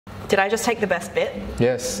Did I just take the best bit?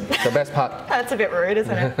 Yes, the best part. That's a bit rude,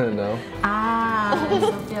 isn't it? No.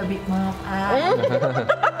 Sofia big mouth.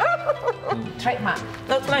 Trademark.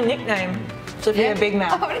 That's my nickname. Sofia Big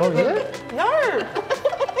Mouth. Oh, yeah? No!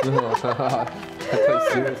 No, I thought you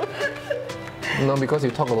serious. No, because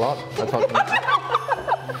you talk a lot. I thought.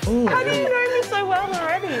 How do you know me so well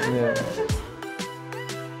already? Yeah.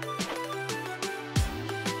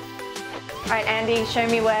 Alright, Andy, show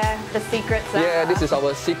me where the secrets are. Yeah, this is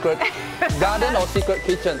our secret garden or secret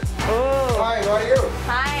kitchen. Oh. Hi, how are you?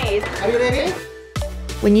 Hi. Are you ready?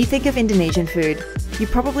 When you think of Indonesian food, you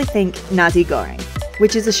probably think nasi goreng,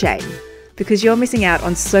 which is a shame, because you're missing out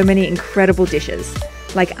on so many incredible dishes,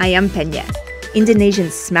 like Ayam Penyet,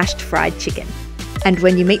 Indonesian smashed fried chicken. And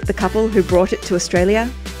when you meet the couple who brought it to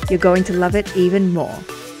Australia, you're going to love it even more.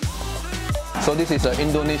 So this is an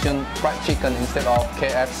Indonesian fried chicken instead of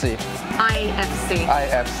KFC. IFC.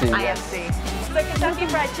 IFC. Yes. IFC. So Kentucky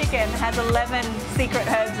Fried Chicken has 11 secret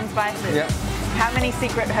herbs and spices. Yeah. How many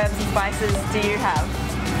secret herbs and spices do you have?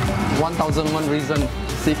 1001 reason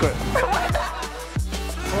secret.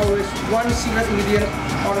 Always one secret ingredient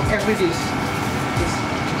on every dish is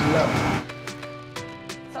love.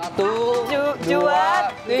 Satu,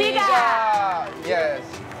 dua, tiga. Yes.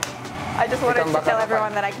 I just wanted Ikan to bakar tell apa?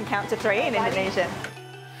 everyone that I can count to 3 in Indonesian.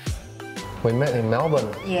 We met in Melbourne.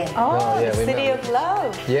 Yeah. Oh, yeah, the we city met. of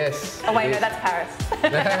love. Yes. Oh wait, no, that's Paris.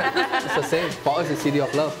 It's the same. For us, it's City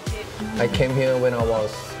of Love. I came here when I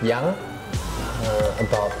was young.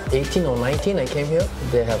 About 18 or 19, I came here.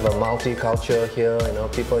 They have a multicultural here, you know,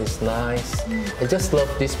 people is nice. I just love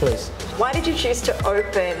this place. Why did you choose to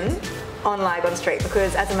open on Lygon Street?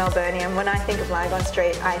 Because as a Melburnian, when I think of Lygon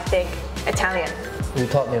Street, I think Italian. We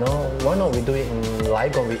thought, you know, why not we do it in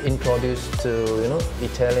Lygon? We introduce to, you know,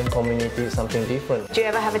 Italian community something different. Do you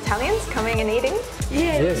ever have Italians coming and eating?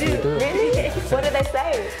 Yes, we do. Really? What do they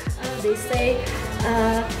say? They say,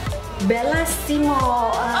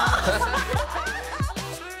 Bellissimo.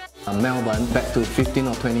 Melbourne, back to 15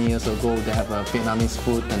 or 20 years ago, they have a Vietnamese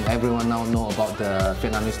food and everyone now know about the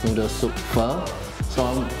Vietnamese noodle soup pho.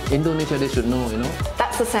 So Indonesia, they should know, you know.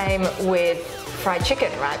 That's the same with fried chicken,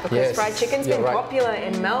 right? Because Yes, fried chicken's been you're right. popular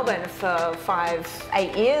in Melbourne for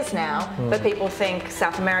 5-8 years now, but people think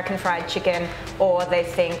South American fried chicken or they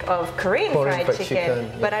think of Korean fried chicken.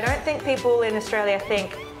 yeah. But I don't think people in Australia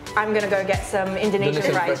think, I'm going to go get some Indonesian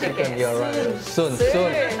fried chicken. You're right. Soon.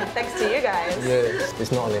 Thanks to you guys. Yes,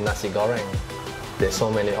 it's not only nasi goreng. There's so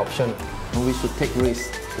many options. We should take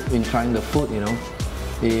risks in trying the food, you know.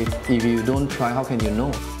 If you don't try, how can you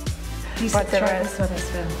know? What's the rest?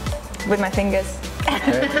 With my fingers.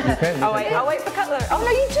 Okay, you can. Oh wait, I'll wait for cutlery. Oh no,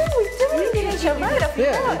 you do. We do. You're right. I forgot.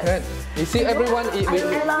 Yeah, you can. You see, everyone eat with.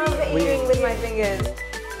 I love eating with my fingers.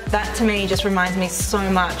 That to me just reminds me so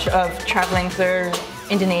much of traveling through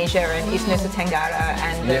Indonesia and East Nusa Tenggara,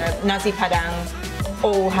 and the nasi padang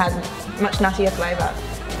all had much nuttier flavour.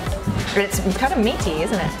 But it's kind of meaty,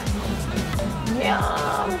 isn't it?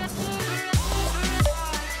 Yum.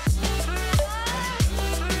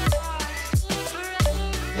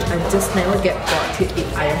 I just never get bored to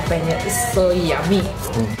eat Ayam Penyet. It's so yummy.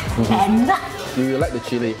 And You like the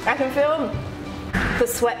chili? I can feel the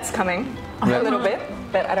sweats coming a little bit,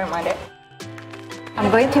 but I don't mind it. I'm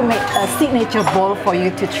going to make a signature bowl for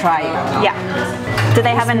you to try. Yeah. Do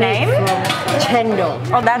they have a name? Chendol.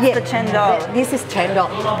 Oh, that's the chendol. This is chendol.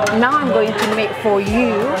 Now I'm going to make for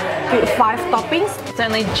you with 5 toppings. It's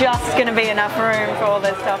only just going to be enough room for all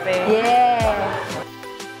this topping. Yeah.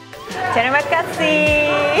 Terima kasih.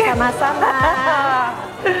 Sama-sama.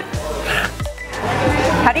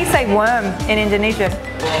 How do you say worm in Indonesian?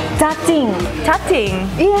 Cacing. Cacing.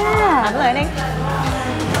 Yeah. I'm learning.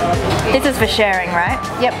 This is for sharing, right?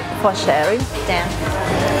 Yep, for sharing. Damn.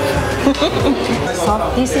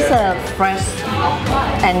 So this is a fresh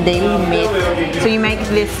and daily made. So you make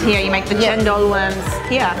this here, you make the chendol worms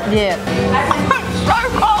here. Yeah. So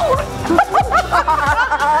cold!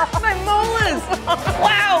 My molars!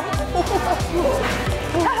 Wow!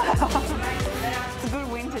 It's a good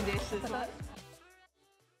winter dish, isn't it?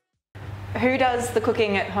 Who does the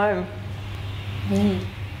cooking at home? Me.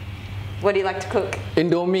 What do you like to cook?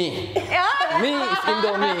 Indomie. Me is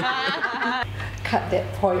Indomie. Cut that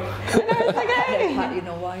point. It's okay. That part, you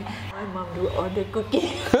know why? My mom do all the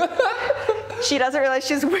cooking. She doesn't realize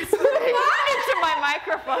she's whispering into my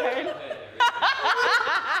microphone.